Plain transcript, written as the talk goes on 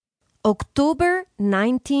October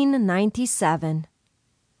 1997.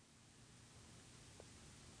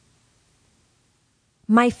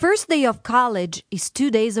 My first day of college is 2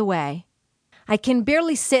 days away. I can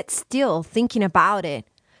barely sit still thinking about it.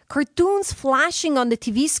 Cartoons flashing on the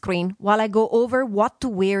TV screen while I go over what to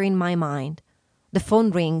wear in my mind. The phone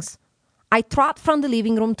rings. I trot from the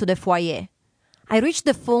living room to the foyer. I reach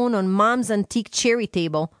the phone on Mom's antique cherry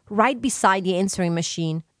table right beside the answering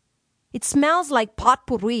machine. It smells like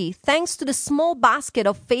potpourri thanks to the small basket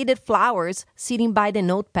of faded flowers sitting by the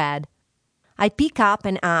notepad. I pick up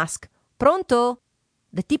and ask, "Pronto?"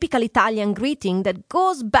 The typical Italian greeting that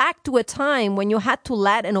goes back to a time when you had to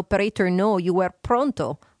let an operator know you were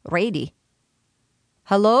pronto, ready.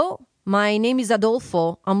 "Hello, my name is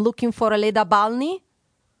Adolfo. I'm looking for a Leda Balni."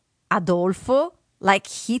 "Adolfo? Like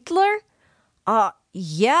Hitler?"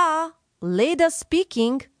 Yeah, Leda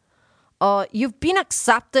speaking." You've been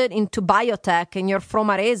accepted into biotech and you're from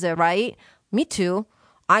Arese, right?" "Me too.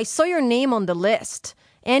 I saw your name on the list.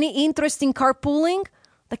 Any interest in carpooling?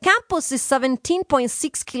 The campus is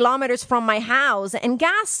 17.6 kilometers from my house and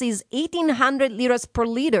gas is 1,800 liras per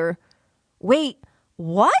liter." "Wait,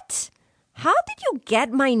 what? How did you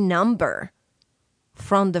get my number?"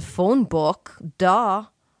 "From the phone book, duh.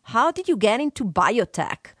 How did you get into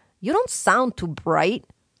biotech? You don't sound too bright."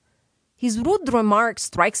 His rude remark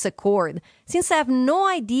strikes a chord, since I have no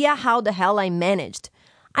idea how the hell I managed.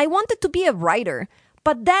 I wanted to be a writer,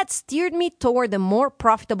 but that steered me toward a more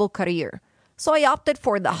profitable career. So I opted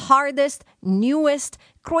for the hardest, newest,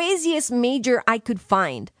 craziest major I could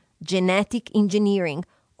find, genetic engineering,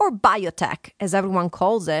 or biotech, as everyone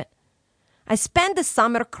calls it. I spent the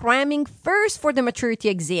summer cramming first for the maturity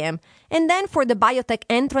exam and then for the biotech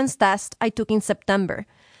entrance test I took in September.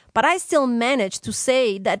 But I still managed to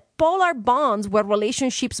say that polar bonds were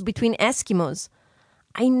relationships between Eskimos.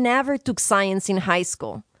 I never took science in high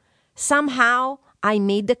school. Somehow, I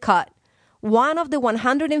made the cut. One of the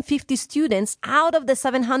 150 students out of the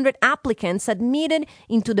 700 applicants admitted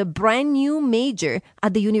into the brand new major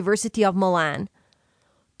at the University of Milan.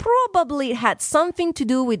 Probably it had something to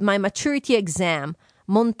do with my maturity exam,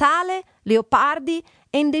 Montale, Leopardi,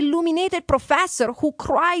 and the illuminated professor who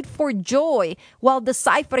cried for joy while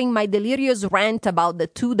deciphering my delirious rant about the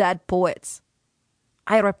two dead poets.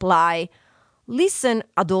 I reply, "Listen,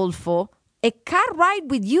 Adolfo, a car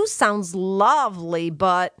ride with you sounds lovely,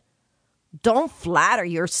 but..." "Don't flatter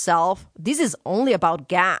yourself. This is only about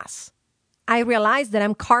gas." I realize that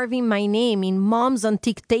I'm carving my name in Mom's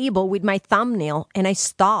antique table with my thumbnail, and I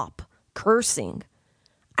stop, cursing.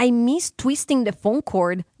 I miss twisting the phone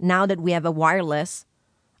cord now that we have a wireless.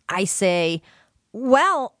 I say,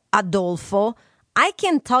 "Well, Adolfo, I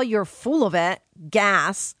can tell you're full of it.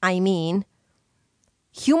 Gas, I mean."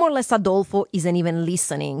 Humorless Adolfo isn't even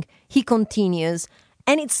listening. He continues,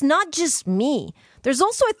 "And it's not just me. There's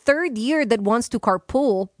also a third year that wants to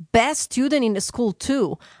carpool, best student in the school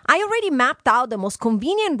too. I already mapped out the most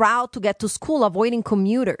convenient route to get to school avoiding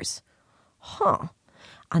commuters." Huh.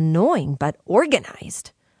 Annoying but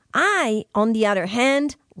organized. I, on the other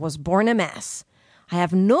hand, was born a mess. I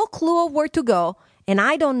have no clue of where to go, and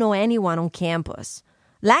I don't know anyone on campus.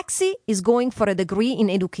 Lexi is going for a degree in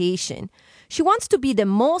education. She wants to be the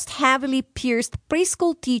most heavily pierced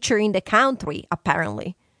preschool teacher in the country,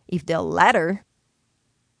 apparently, if they'll let her.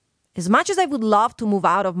 As much as I would love to move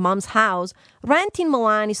out of Mom's house, rent in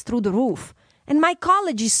Milan is through the roof, and my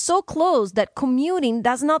college is so close that commuting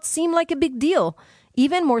does not seem like a big deal,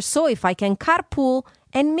 even more so if I can carpool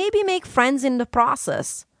and maybe make friends in the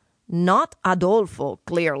process. Not Adolfo,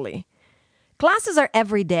 clearly. Classes are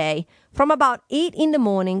every day, from about 8 in the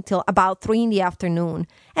morning till about 3 in the afternoon,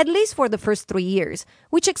 at least for the first 3 years,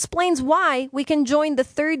 which explains why we can join the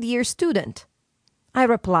third-year student. I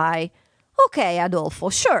reply, "Okay, Adolfo,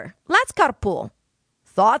 sure, let's carpool."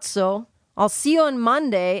 "Thought so. I'll see you on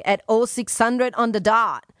Monday at 0600 on the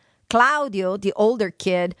dot. Claudio, the older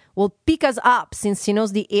kid, will pick us up since he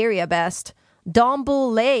knows the area best. Don't be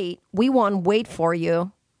late. We won't wait for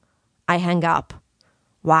you." I hang up.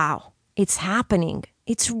 Wow, it's happening.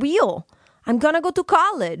 It's real. I'm gonna go to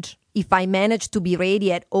college if I manage to be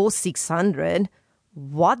ready at 0600.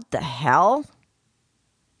 What the hell?